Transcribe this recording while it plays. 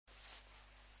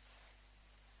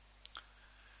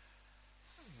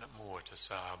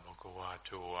tassa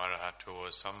bhagavato arahato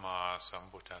samma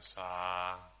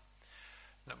sambuddhassa.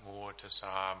 Namo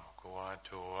tassa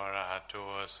bhagavato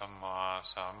arahato samma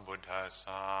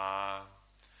sambuddhassa.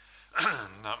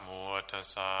 Namo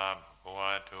tassa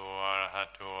bhagavato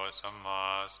arahato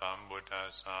samma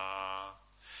sambuddhassa.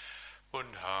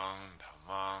 Buddhaṃ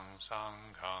Dhammāṃ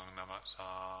Sanghaṃ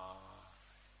Namassā.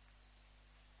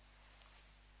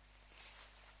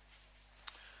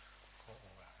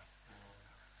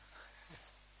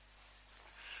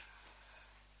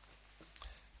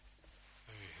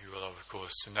 You will of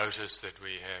course notice that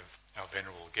we have our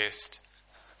venerable guest,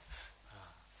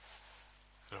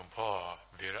 Luang Por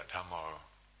Viratthamo,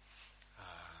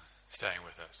 staying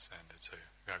with us, and it's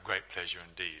a great pleasure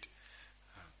indeed.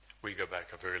 We go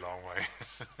back a very long way.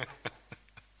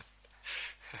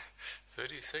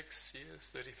 36 years,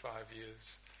 35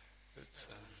 years. It's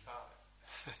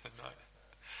not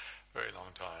a very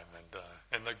long time. And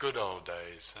in the good old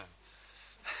days,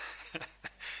 and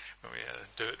when we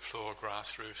had dirt floor,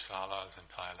 grass roof salas in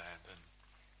Thailand. And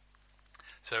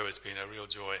so it's been a real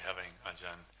joy having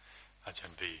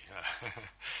Ajahn V,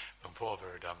 Luang Por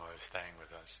Viratthamo, staying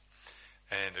with us.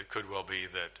 And it could well be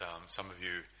that some of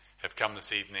you have come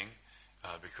this evening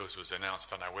because it was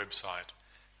announced on our website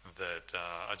that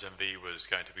Ajahn V was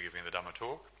going to be giving the Dhamma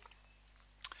talk.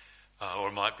 Or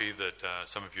it might be that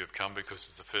some of you have come because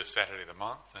it's the first Saturday of the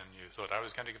month and you thought I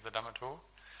was going to give the Dhamma talk.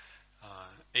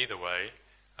 Either way,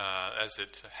 as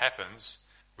it happens,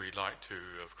 we like to,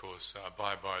 of course,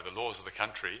 abide by the laws of the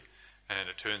country, and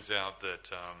it turns out that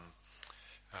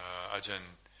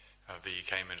Ajahn V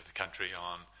came into the country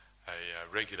on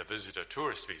a regular visitor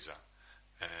tourist visa.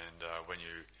 And when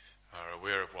you are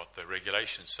aware of what the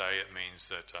regulations say, it means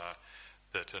that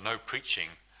no preaching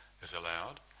is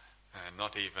allowed, and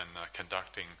not even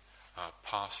conducting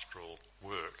pastoral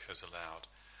work is allowed.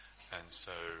 And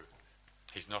so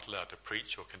he's not allowed to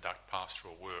preach or conduct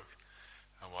pastoral work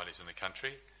while he's in the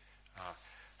country.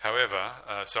 However,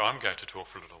 so I'm going to talk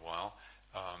for a little while,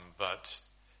 but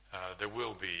there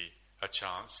will be a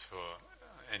chance for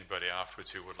anybody afterwards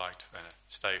who would like to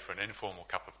stay for an informal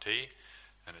cup of tea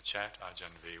and a chat.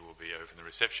 Ajahn V will be over in the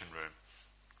reception room.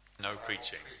 No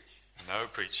preaching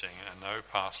and no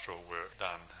pastoral work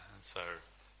done. And so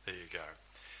there you go.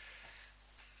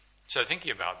 So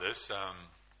thinking about this,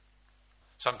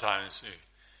 sometimes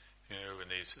you know when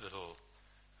these little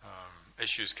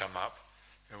issues come up,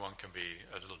 one can be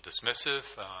a little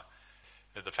dismissive.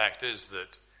 The fact is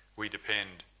that we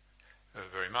depend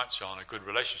very much on a good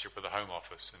relationship with the Home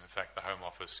Office. And in fact, the Home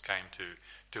Office came to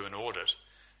do an audit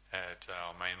at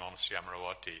our main monastery,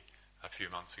 Amaravati, a few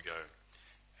months ago.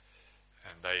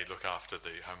 And they look after,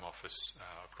 the Home Office,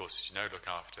 of course, as you know, look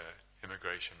after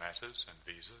immigration matters and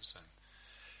visas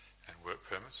and work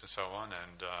permits and so on.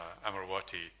 And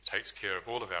Amaravati takes care of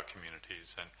all of our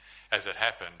communities. And as it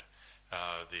happened,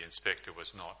 the inspector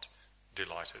was not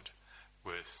delighted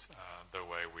with the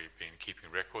way we've been keeping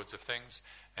records of things,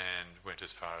 and went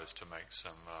as far as to make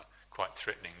some quite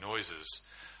threatening noises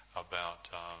about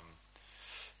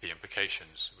the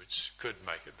implications, which could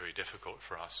make it very difficult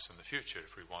for us in the future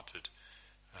if we wanted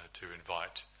to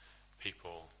invite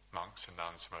people, monks and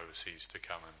nuns from overseas, to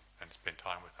come and spend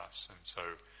time with us. And so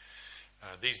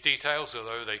these details,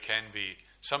 although they can be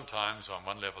sometimes on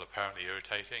one level apparently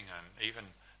irritating and even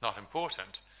not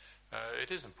important,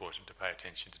 it is important to pay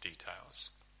attention to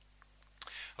details.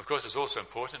 Of course, it's also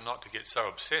important not to get so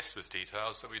obsessed with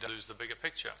details that we don't lose the bigger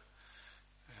picture.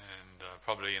 And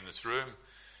probably in this room,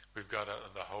 we've got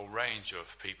the whole range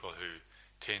of people who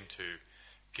tend to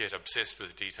get obsessed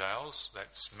with details.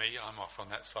 That's me, I'm off on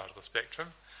that side of the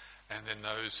spectrum. And then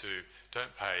those who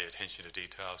don't pay attention to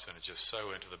details and are just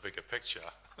so into the bigger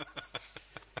picture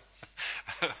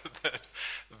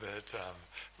that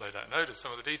they don't notice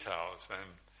some of the details.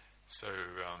 And so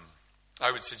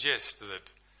I would suggest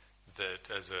that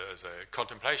as a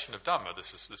contemplation of Dhamma,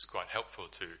 this is quite helpful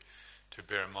to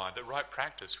bear in mind that right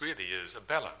practice really is a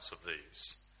balance of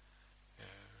these.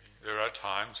 There are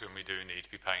times when we do need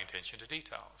to be paying attention to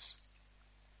details.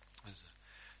 There's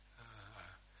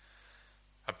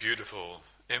a beautiful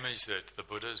image that the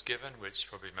Buddha has given, which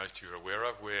probably most of you are aware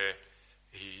of, where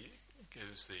he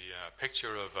gives the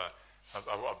picture of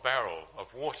a barrel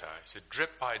of water. He said,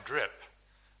 drip by drip,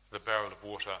 the barrel of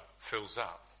water fills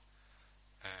up.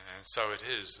 And so it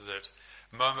is that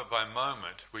moment by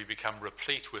moment we become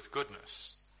replete with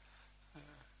goodness.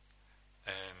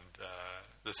 And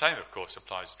the same, of course,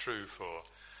 applies true for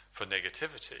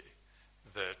negativity.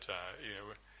 That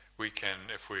we can,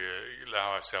 if we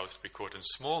allow ourselves to be caught in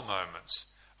small moments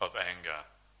of anger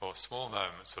or small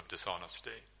moments of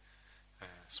dishonesty,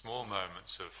 small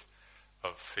moments of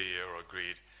of fear or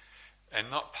greed, and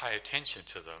not pay attention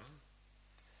to them,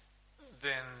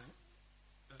 then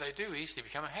they do easily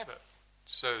become a habit.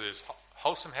 So there's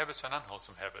wholesome habits and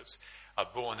unwholesome habits are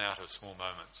born out of small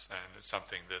moments, and it's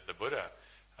something that the Buddha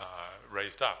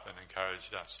raised up and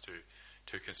encouraged us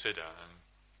to consider,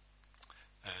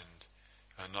 and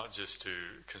not just to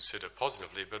consider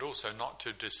positively, but also not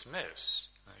to dismiss.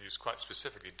 He was quite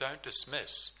specifically, don't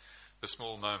dismiss the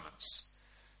small moments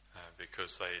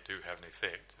because they do have an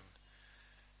effect.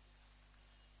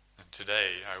 And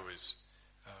today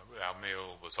our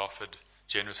meal was offered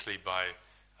generously by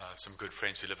some good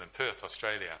friends who live in Perth,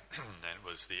 Australia, and it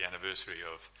was the anniversary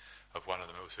of one of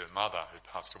them. It was her mother who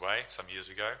passed away some years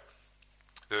ago.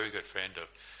 Very good friend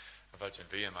of Ajahn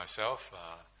V and myself,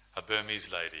 a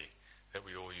Burmese lady that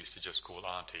we all used to just call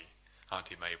Auntie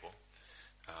Mabel,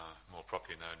 more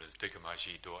properly known as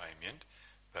Digamaji Do Amyant,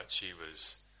 but she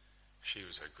was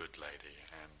a good lady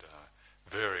and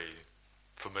very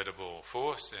formidable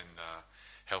force in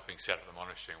helping set up the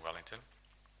monastery in Wellington.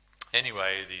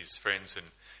 Anyway, these friends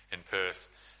in Perth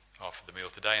offered the meal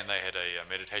today, and they had a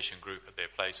meditation group at their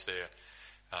place there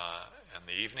in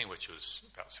the evening, which was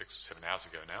about 6 or 7 hours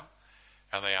ago now.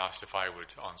 And they asked if I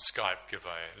would, on Skype, give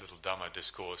a little Dhamma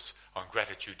discourse on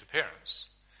gratitude to parents.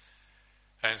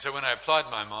 And so when I applied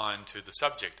my mind to the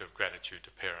subject of gratitude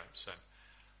to parents, and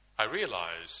I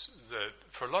realised that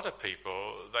for a lot of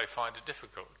people, they find it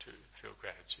difficult to feel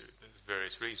gratitude. There's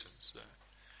various reasons.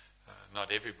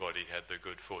 Not everybody had the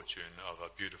good fortune of a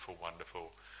beautiful,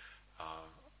 wonderful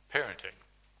parenting.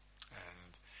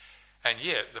 And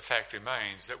yet, the fact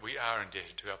remains that we are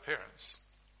indebted to our parents.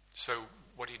 So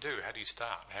what do you do? How do you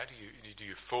start? Do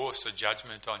you force a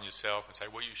judgment on yourself and say,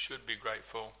 well, you should be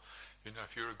grateful,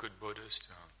 if you're a good Buddhist,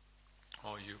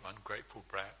 or you ungrateful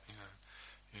brat,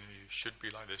 you should be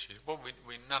like this. Well,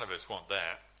 we none of us want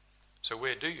that. So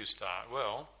where do you start?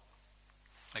 Well,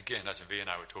 again, Ajahn V and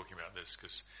I were talking about this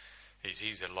because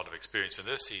he's had a lot of experience in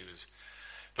this. He was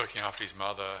looking after his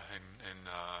mother in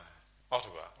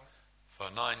Ottawa for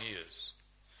 9 years.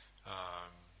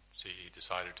 So he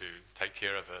decided to take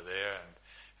care of her there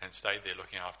and stayed there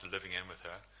looking after, living in with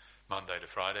her Monday to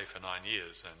Friday for 9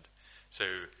 years. And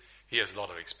so he has a lot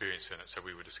of experience in it, so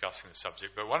we were discussing the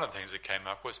subject. But one of the things that came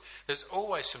up was there's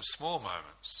always some small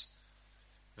moments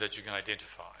that you can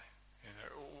identify.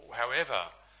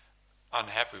 However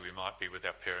unhappy we might be with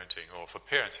our parenting, or for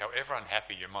parents, however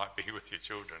unhappy you might be with your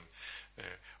children,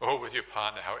 or with your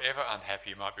partner, however unhappy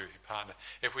you might be with your partner,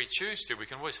 if we choose to, we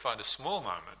can always find a small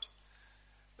moment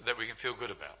that we can feel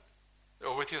good about.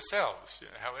 Or with yourselves,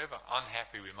 however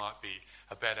unhappy we might be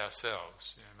about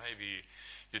ourselves. Maybe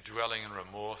you're dwelling in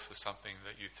remorse for something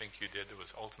that you think you did that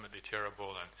was ultimately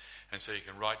terrible, and so you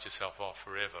can write yourself off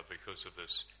forever because of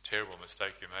this terrible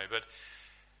mistake you made. But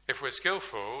if we're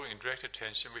skillful in direct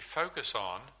attention, we focus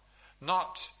on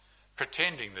not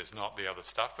pretending there's not the other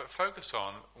stuff, but focus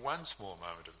on one small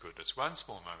moment of goodness, one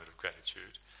small moment of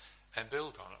gratitude, and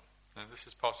build on it. And this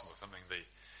is possible, something the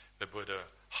Buddha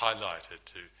highlighted,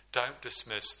 to don't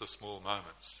dismiss the small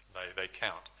moments. They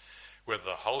count. Whether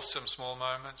they're wholesome small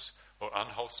moments or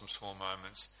unwholesome small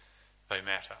moments, they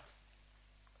matter.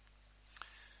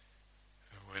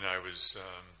 When I was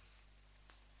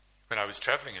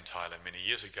travelling in Thailand many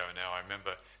years ago now, I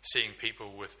remember seeing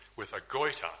people with a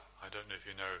goiter. I don't know if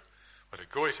you know what a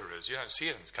goiter is. You don't see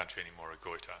it in this country anymore, a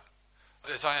goiter.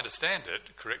 As I understand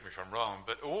it, correct me if I'm wrong,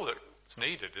 but all that's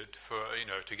needed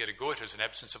to get a goiter is an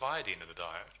absence of iodine in the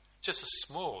diet. Just a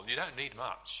small, you don't need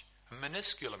much, a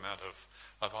minuscule amount of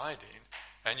iodine,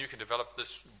 and you can develop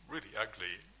this really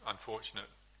ugly, unfortunate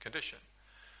condition.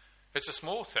 It's a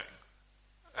small thing,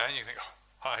 and you think,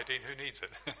 iodine, who needs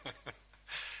it?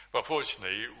 Well,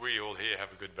 fortunately, we all here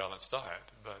have a good balanced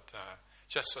diet, but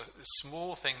just a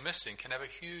small thing missing can have a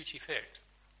huge effect.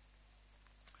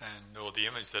 Or the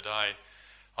image that I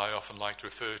often like to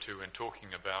refer to when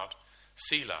talking about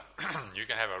sila. You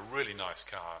can have a really nice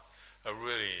car, a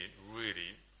really,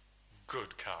 really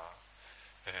good car,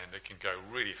 and it can go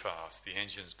really fast. The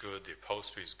engine's good, the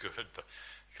upholstery's good,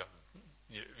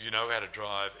 you know how to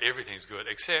drive, everything's good,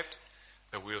 except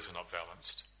the wheels are not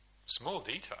balanced. Small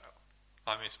detail.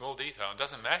 It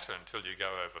doesn't matter until you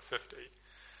go over 50.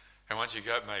 And once you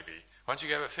go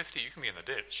over 50, you can be in the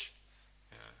ditch.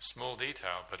 Small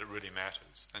detail, but it really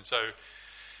matters. And so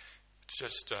it's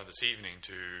just this evening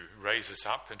to raise us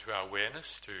up into our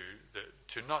awareness,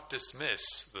 to not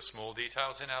dismiss the small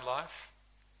details in our life,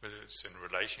 whether it's in a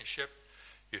relationship.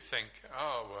 You think,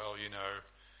 I've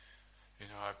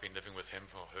been living with him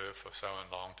or her for so a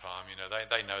long time.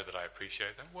 They know that I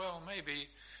appreciate them. Well, maybe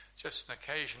just an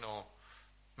occasional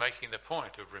making the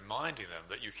point of reminding them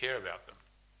that you care about them.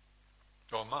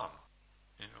 or mum,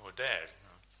 or dad.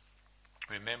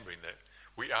 Remembering that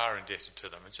we are indebted to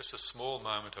them. And just a small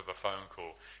moment of a phone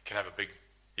call can have a big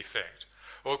effect.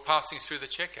 Or passing through the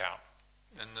checkout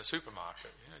in the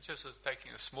supermarket, just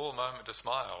taking a small moment to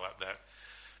smile at that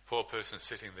poor person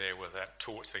sitting there with that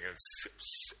torch that goes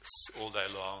all day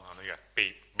long, and they go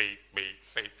beep, beep, beep,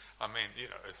 beep. I mean,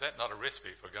 is that not a recipe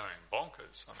for going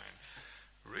bonkers? I mean,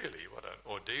 really, what an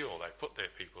ordeal they put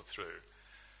their people through.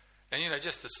 And,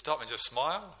 just to stop and just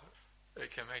smile,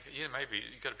 it can make it, maybe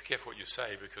you've got to be careful what you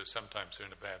say because sometimes they're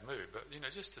in a bad mood, but,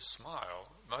 just to smile,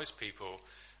 most people,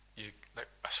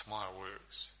 a smile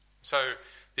works. So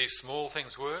these small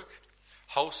things work,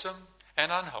 wholesome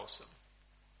and unwholesome.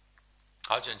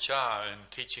 Ajahn Chah, in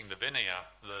teaching the Vinaya,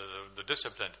 the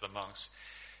discipline to the monks,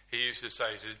 he used to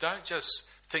say, don't just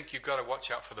think you've got to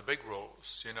watch out for the big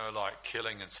rules, like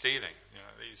killing and stealing.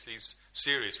 These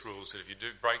serious rules that if you do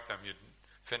break them, you're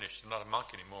finished. You're not a monk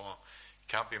anymore. You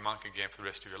can't be a monk again for the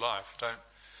rest of your life.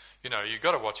 You've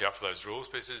got to watch out for those rules,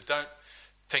 but he says, don't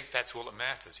think that's all that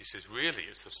matters. He says, really,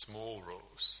 it's the small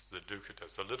rules, the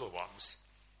dukkhatas, the little ones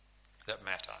that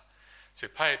matter. So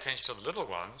pay attention to the little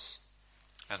ones,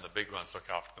 and the big ones look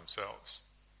after themselves.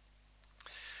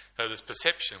 Now, this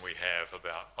perception we have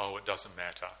about, it doesn't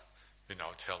matter,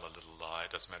 tell a little lie,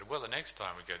 it doesn't matter. Well, the next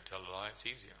time we go to tell a lie, it's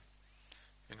easier.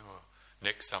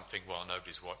 Next something while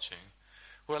nobody's watching.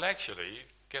 Well, actually,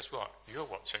 guess what? You're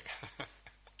watching.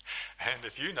 And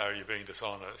if you know you're being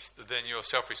dishonest, then your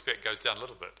self-respect goes down a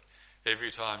little bit.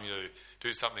 Every time you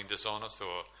do something dishonest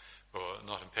or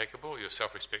not impeccable, your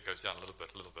self-respect goes down a little bit.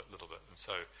 And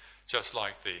so, just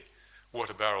like the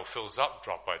water barrel fills up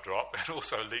drop by drop, it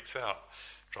also leaks out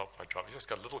drop by drop. You just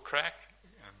got a little crack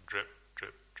and drip,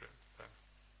 drip, drip.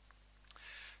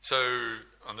 So,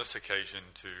 on this occasion,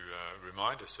 to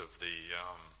remind us of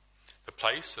the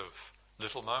place of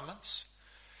little moments,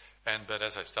 but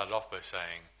as I started off by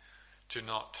saying, to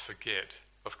not forget.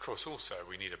 Of course, also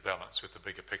we need a balance with the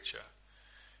bigger picture.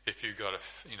 If you've got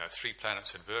 3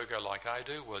 planets in Virgo like I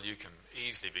do, well, you can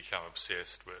easily become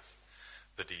obsessed with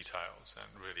the details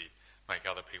and really make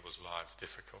other people's lives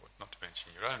difficult, not to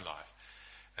mention your own life.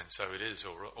 And so it is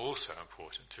also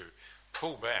important to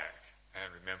pull back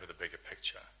and remember the bigger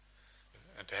picture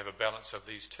and to have a balance of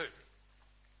these two.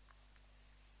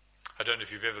 I don't know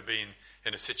if you've ever been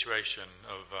in a situation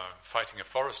of fighting a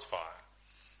forest fire.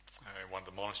 One of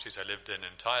the monasteries I lived in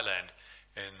Thailand,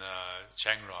 in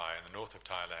Chiang Rai, in the north of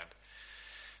Thailand,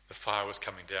 the fire was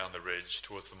coming down the ridge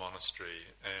towards the monastery,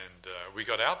 and we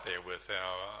got out there with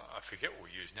our, I forget what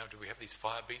we used now, do we have these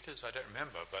fire beaters? I don't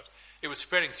remember, but it was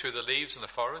spreading through the leaves in the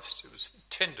forest. It was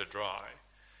tinder dry,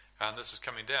 and this was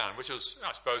coming down, which was,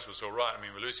 I suppose, was all right. I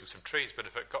mean, we're losing some trees, but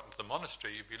if it got into the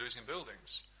monastery, you'd be losing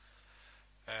buildings.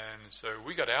 And so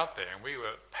we got out there, and we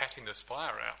were patting this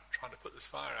fire out, trying to put this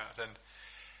fire out, and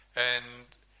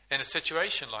in a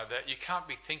situation like that, you can't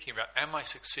be thinking about, am I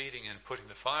succeeding in putting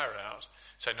the fire out?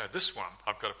 Say, no, this one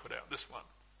I've got to put out, this one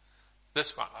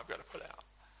I've got to put out.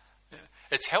 Yeah.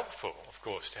 It's helpful, of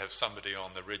course, to have somebody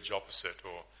on the ridge opposite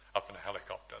or up in a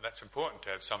helicopter. That's important to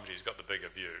have somebody who's got the bigger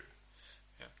view.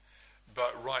 Yeah.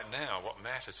 But right now, what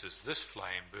matters is this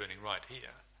flame burning right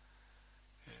here.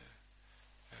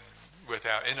 Yeah. With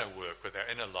our inner work, with our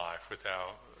inner life, with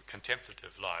our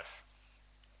contemplative life,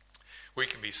 we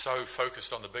can be so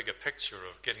focused on the bigger picture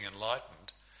of getting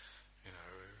enlightened.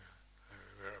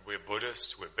 We're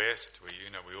Buddhists, we're best,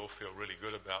 we all feel really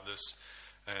good about this,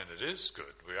 and it is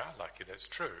good. We are lucky, that's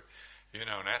true.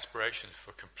 And aspirations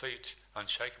for complete,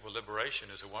 unshakable liberation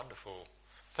is a wonderful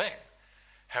thing.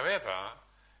 However,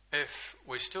 if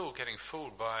we're still getting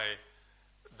fooled by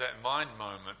that mind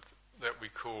moment that we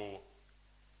call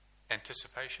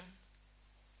anticipation,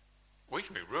 we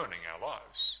can be ruining our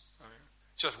lives.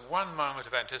 Just one moment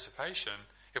of anticipation,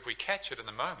 if we catch it in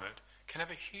the moment, can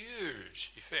have a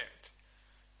huge effect.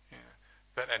 Yeah.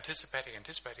 But anticipating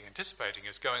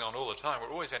is going on all the time.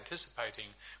 We're always anticipating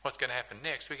what's going to happen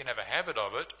next. We can have a habit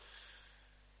of it.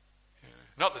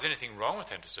 Not that there's anything wrong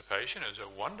with anticipation. It's a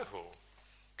wonderful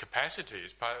capacity.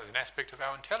 It's part of an aspect of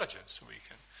our intelligence. We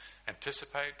can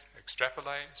anticipate,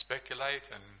 extrapolate,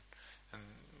 speculate, and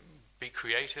be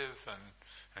creative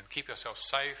and keep yourself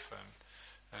safe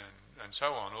and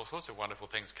so on. All sorts of wonderful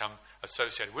things come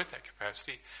associated with that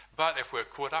capacity. But if we're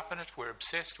caught up in it, we're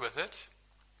obsessed with it,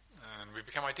 and we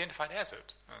become identified as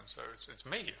it. And so it's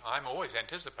me. I'm always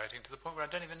anticipating to the point where I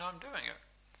don't even know I'm doing it.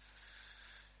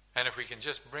 And if we can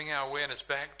just bring our awareness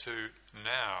back to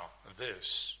now,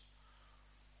 this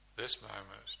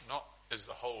moment, not is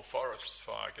the whole forest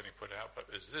fire getting put out, but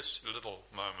is this little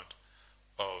moment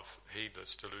of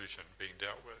heedless delusion being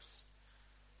dealt with.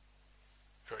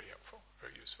 Very helpful,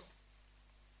 very useful.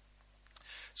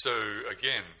 So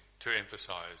again, to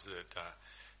emphasize that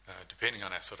depending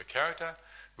on our sort of character,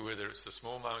 whether it's the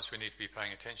small moments we need to be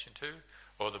paying attention to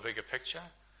or the bigger picture,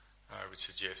 I would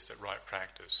suggest that right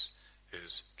practice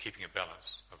is keeping a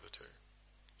balance of the two.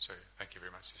 So thank you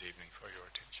very much this evening for your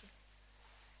attention.